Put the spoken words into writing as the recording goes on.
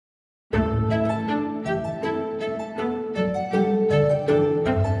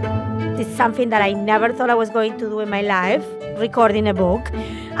something that I never thought I was going to do in my life, recording a book.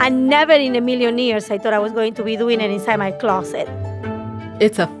 And never in a million years I thought I was going to be doing it inside my closet.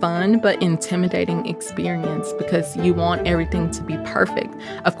 It's a fun but intimidating experience because you want everything to be perfect.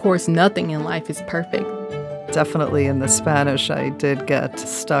 Of course, nothing in life is perfect. Definitely in the Spanish, I did get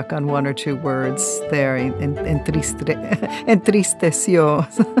stuck on one or two words there. Entristeció.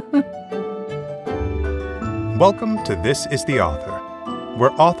 Welcome to This is the Author,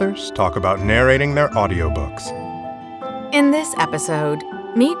 where authors talk about narrating their audiobooks. In this episode,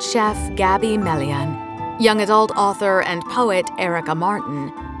 meet chef Gaby Melian, young adult author and poet Erica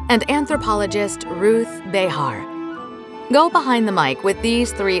Martin, and anthropologist Ruth Behar. Go behind the mic with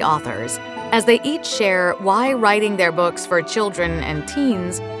these three authors as they each share why writing their books for children and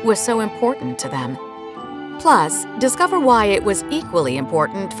teens was so important to them. Plus, discover why it was equally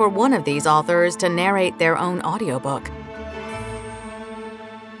important for one of these authors to narrate their own audiobook.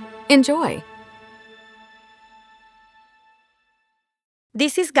 Enjoy.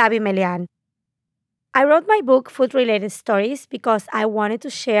 This is Gaby Melian. I wrote my book, Food-Related Stories, because I wanted to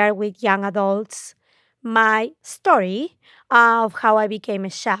share with young adults my story of how I became a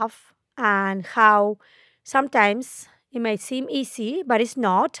chef and how sometimes it may seem easy, but it's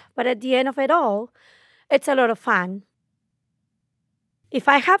not. But at the end of it all, it's a lot of fun. If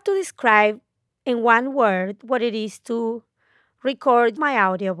I have to describe in one word what it is to record my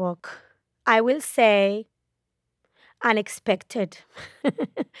audiobook, I will say unexpected.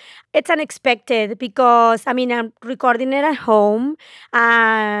 It's unexpected because, I'm recording it at home.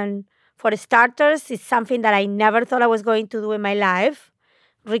 And for starters, it's something that I never thought I was going to do in my life,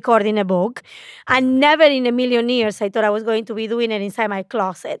 recording a book. And never in a million years I thought I was going to be doing it inside my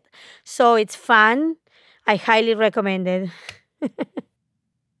closet. So it's fun. I highly recommend it.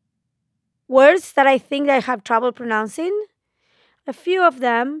 Words that I think I have trouble pronouncing, a few of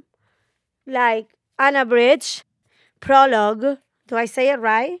them, like unabridged, prologue. Do I say it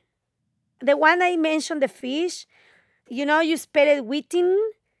right? The one I mentioned, the fish, you spell it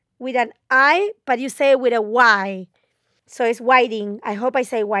whiting with an I, but you say it with a Y. So it's whiting. I hope I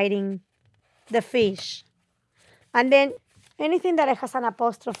say whiting, the fish. And then anything that has an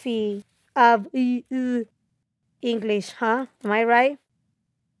apostrophe of English, huh? Am I right?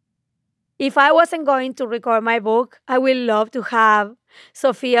 If I wasn't going to record my book, I would love to have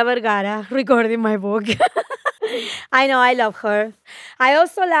Sofia Vergara recording my book. I know, I love her. I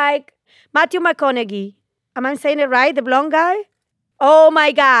also like Matthew McConaughey. Am I saying it right? The blonde guy? Oh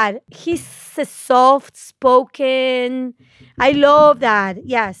my God. He's a soft-spoken. I love that.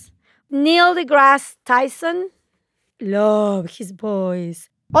 Yes. Neil deGrasse Tyson. Love his voice.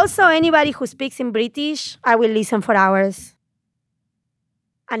 Also, anybody who speaks in British, I will listen for hours.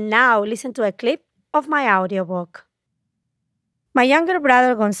 And now, listen to a clip of my audiobook. My younger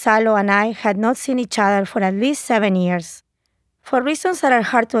brother Gonzalo and I had not seen each other for at least 7 years. For reasons that are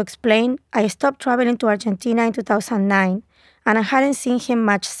hard to explain, I stopped traveling to Argentina in 2009, and I hadn't seen him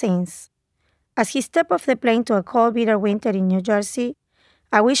much since. As he stepped off the plane to a cold, bitter winter in New Jersey,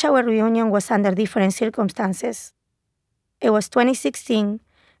 I wish our reunion was under different circumstances. It was 2016,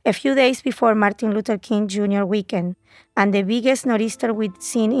 a few days before Martin Luther King Jr. weekend, and the biggest nor'easter we'd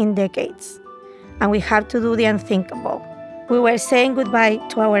seen in decades. And we had to do the unthinkable. We were saying goodbye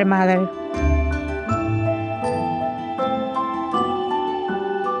to our mother.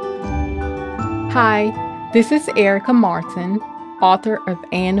 Hi, this is Erica Martin, author of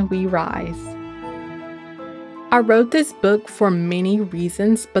And We Rise. I wrote this book for many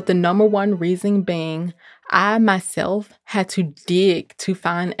reasons, but the number one reason being I myself had to dig to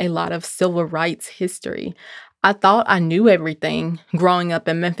find a lot of civil rights history. I thought I knew everything growing up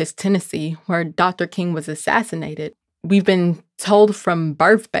in Memphis, Tennessee, where Dr. King was assassinated. We've been told from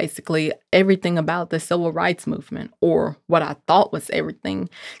birth, basically, everything about the civil rights movement, or what I thought was everything.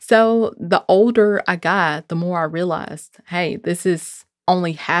 So the older I got, the more I realized, hey, this is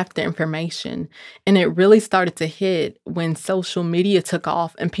only half the information. And it really started to hit when social media took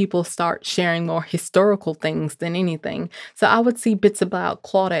off and people start sharing more historical things than anything. So I would see bits about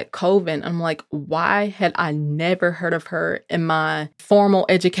Claudette Colvin. I'm like, why had I never heard of her in my formal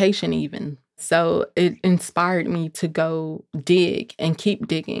education even? So it inspired me to go dig and keep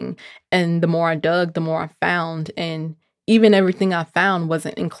digging. And the more I dug, the more I found. And even everything I found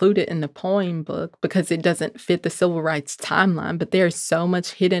wasn't included in the poem book because it doesn't fit the civil rights timeline. But there's so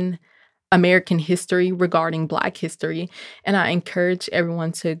much hidden American history regarding Black history. And I encourage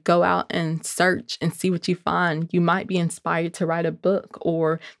everyone to go out and search and see what you find. You might be inspired to write a book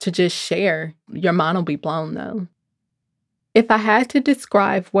or to just share. Your mind will be blown, though. If I had to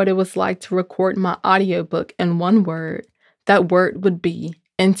describe what it was like to record my audiobook in one word, that word would be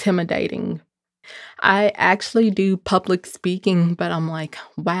intimidating. I actually do public speaking, but I'm like,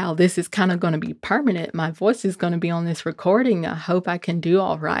 wow, this is kind of going to be permanent. My voice is going to be on this recording. I hope I can do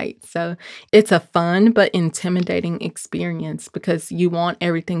all right. So it's a fun but intimidating experience because you want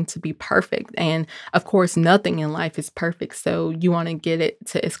everything to be perfect. And of course, nothing in life is perfect. So you want to get it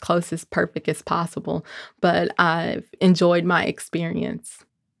to as close as perfect as possible. But I've enjoyed my experience.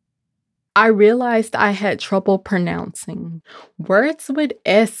 I realized I had trouble pronouncing words with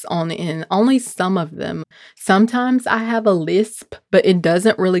S on the end, only some of them. Sometimes I have a lisp, but it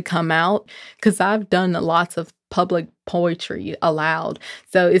doesn't really come out because I've done lots of public poetry aloud.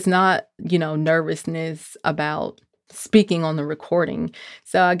 So it's not, nervousness about speaking on the recording.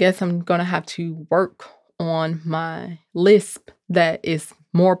 So I guess I'm going to have to work on my lisp that is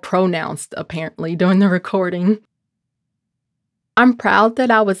more pronounced apparently during the recording. I'm proud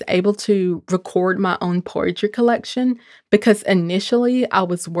that I was able to record my own poetry collection because initially I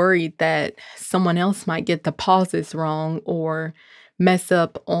was worried that someone else might get the pauses wrong or mess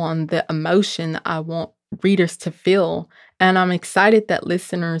up on the emotion I want readers to feel. And I'm excited that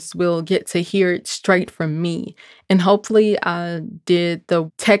listeners will get to hear it straight from me. And hopefully I did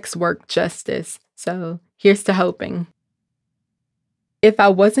the text work justice. So here's to hoping. If I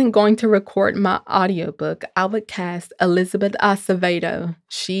wasn't going to record my audiobook, I would cast Elizabeth Acevedo.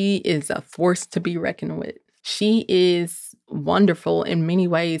 She is a force to be reckoned with. She is wonderful in many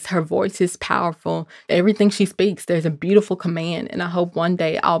ways. Her voice is powerful. Everything she speaks, there's a beautiful command. And I hope one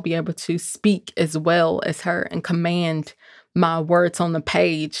day I'll be able to speak as well as her and command my words on the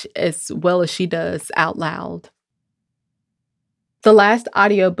page as well as she does out loud. The last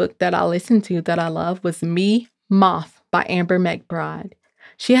audiobook that I listened to that I love was Me, Moth by Amber McBride.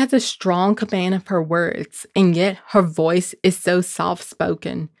 She has a strong command of her words, and yet her voice is so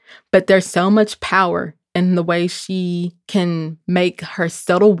soft-spoken. But there's so much power in the way she can make her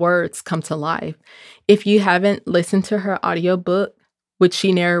subtle words come to life. If you haven't listened to her audiobook, which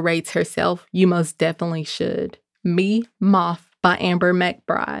she narrates herself, you most definitely should. Me, Moth by Amber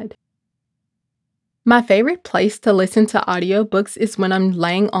McBride. My favorite place to listen to audiobooks is when I'm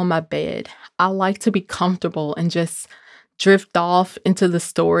laying on my bed. I like to be comfortable and just drift off into the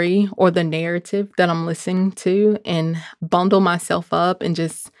story or the narrative that I'm listening to and bundle myself up and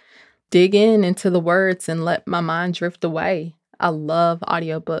just dig into the words and let my mind drift away. I love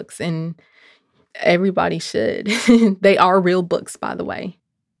audiobooks and everybody should. They are real books, by the way.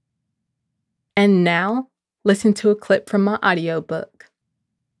 And now, listen to a clip from my audiobook.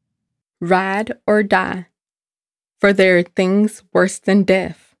 Ride or die, for there are things worse than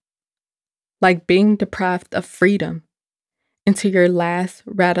death, like being deprived of freedom into your last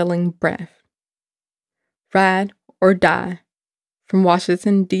rattling breath. Ride or die, from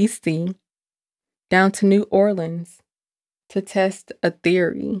Washington, D.C., down to New Orleans, to test a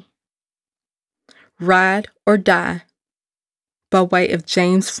theory. Ride or die, by way of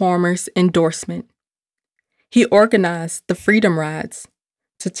James Farmer's endorsement. He organized the Freedom Rides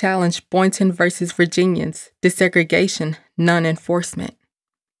to challenge Boynton versus Virginians' desegregation non-enforcement.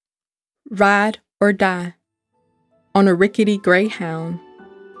 Ride or die, on a rickety greyhound,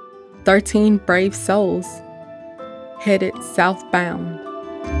 13 brave souls headed southbound.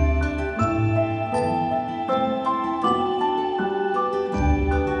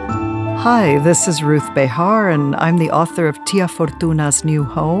 Hi, this is Ruth Behar, and I'm the author of Tia Fortuna's New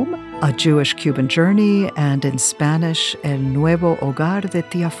Home, A Jewish-Cuban Journey, and in Spanish, El Nuevo Hogar de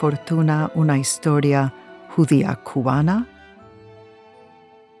Tia Fortuna, una historia judía cubana.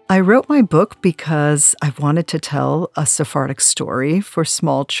 I wrote my book because I wanted to tell a Sephardic story for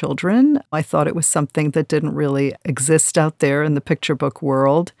small children. I thought it was something that didn't really exist out there in the picture book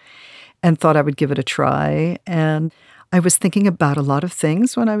world and thought I would give it a try. And I was thinking about a lot of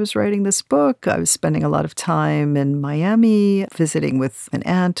things when I was writing this book. I was spending a lot of time in Miami, visiting with an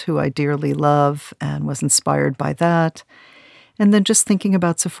aunt who I dearly love and was inspired by that. And then just thinking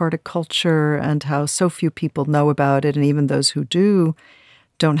about Sephardic culture and how so few people know about it, and even those who do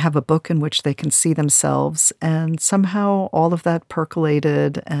don't have a book in which they can see themselves. And somehow all of that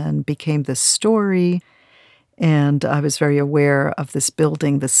percolated and became this story. And I was very aware of this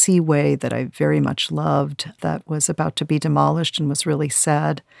building, the Seaway, that I very much loved, that was about to be demolished, and was really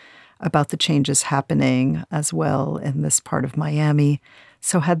sad about the changes happening as well in this part of Miami.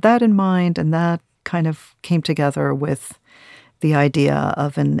 So had that in mind, and that kind of came together with the idea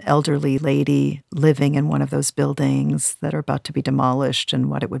of an elderly lady living in one of those buildings that are about to be demolished,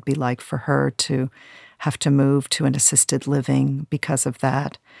 and what it would be like for her to have to move to an assisted living because of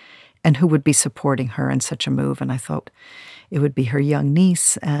that, and who would be supporting her in such a move. And I thought it would be her young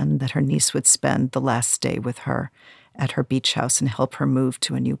niece, and that her niece would spend the last day with her at her beach house and help her move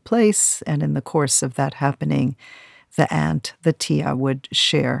to a new place. And in the course of that happening, the aunt, the tia, would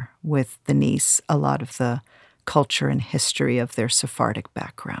share with the niece a lot of the culture and history of their Sephardic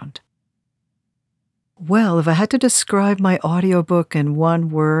background. Well, if I had to describe my audiobook in one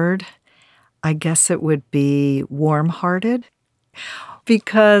word, I guess it would be warm-hearted.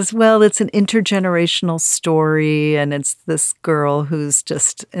 Because, well, it's an intergenerational story, and it's this girl who's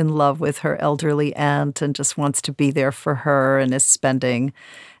just in love with her elderly aunt and just wants to be there for her and is spending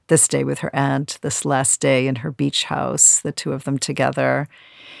this day with her aunt, this last day in her beach house, the two of them together.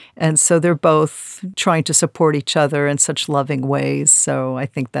 And so they're both trying to support each other in such loving ways. So I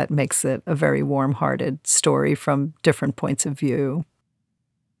think that makes it a very warm-hearted story from different points of view.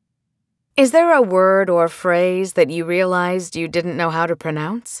 Is there a word or phrase that you realized you didn't know how to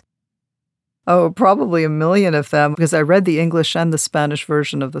pronounce? Oh, probably a million of them, because I read the English and the Spanish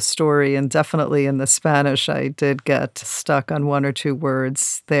version of the story, and definitely in the Spanish I did get stuck on one or two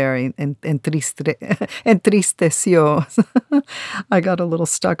words there. Entristeció. I got a little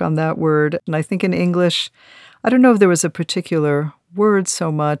stuck on that word. And I think in English, I don't know if there was a particular word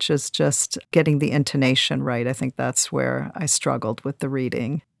so much as just getting the intonation right. I think that's where I struggled with the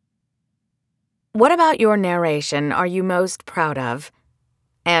reading. What about your narration are you most proud of?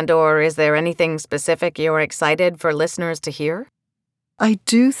 And/or is there anything specific you're excited for listeners to hear? I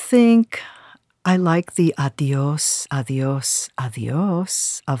do think I like the adios, adios,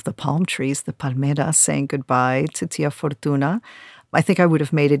 adios of the palm trees, the palmeras saying goodbye to Tia Fortuna. I think I would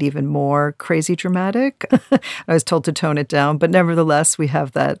have made it even more crazy dramatic. I was told to tone it down, but nevertheless, we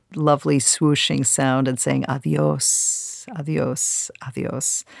have that lovely swooshing sound and saying adios, adios,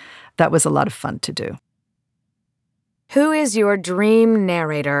 adios. That was a lot of fun to do. Who is your dream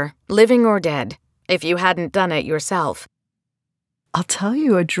narrator, living or dead, if you hadn't done it yourself? I'll tell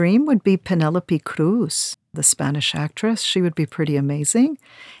you, a dream would be Penelope Cruz, the Spanish actress. She would be pretty amazing.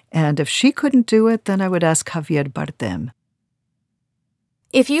 And if she couldn't do it, then I would ask Javier Bardem.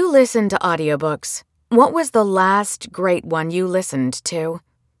 If you listen to audiobooks, what was the last great one you listened to?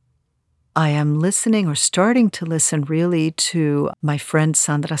 I am listening or starting to listen really to my friend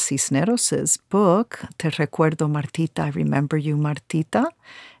Sandra Cisneros' book, Te Recuerdo Martita, I Remember You Martita.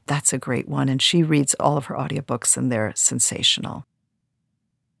 That's a great one, and she reads all of her audiobooks, and they're sensational.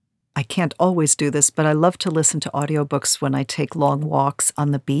 I can't always do this, but I love to listen to audiobooks when I take long walks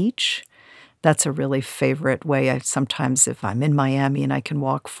on the beach. That's a really favorite way. Sometimes if I'm in Miami and I can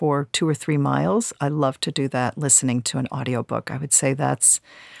walk for 2 or 3 miles, I love to do that listening to an audiobook. I would say that's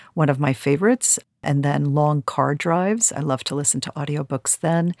one of my favorites. And then long car drives, I love to listen to audiobooks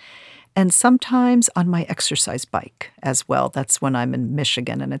then. And sometimes on my exercise bike as well. That's when I'm in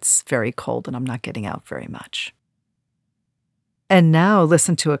Michigan and it's very cold and I'm not getting out very much. And now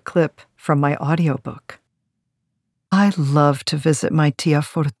listen to a clip from my audiobook. I love to visit my Tia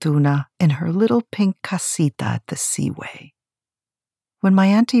Fortuna in her little pink casita at the seaway. When my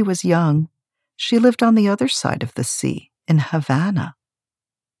auntie was young, she lived on the other side of the sea, in Havana.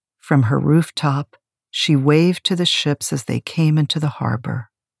 From her rooftop, she waved to the ships as they came into the harbor.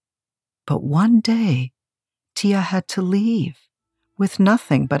 But one day, Tia had to leave, with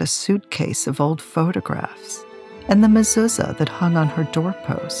nothing but a suitcase of old photographs, and the mezuzah that hung on her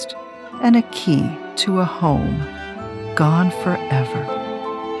doorpost, and a key to a home. Gone forever.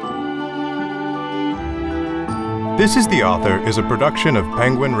 This is the Author is a production of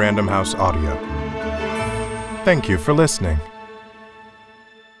Penguin Random House Audio. Thank you for listening.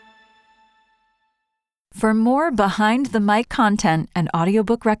 For more behind-the-mic content and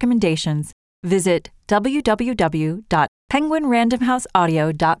audiobook recommendations, visit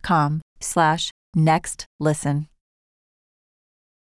www.penguinrandomhouseaudio.com/nextlisten.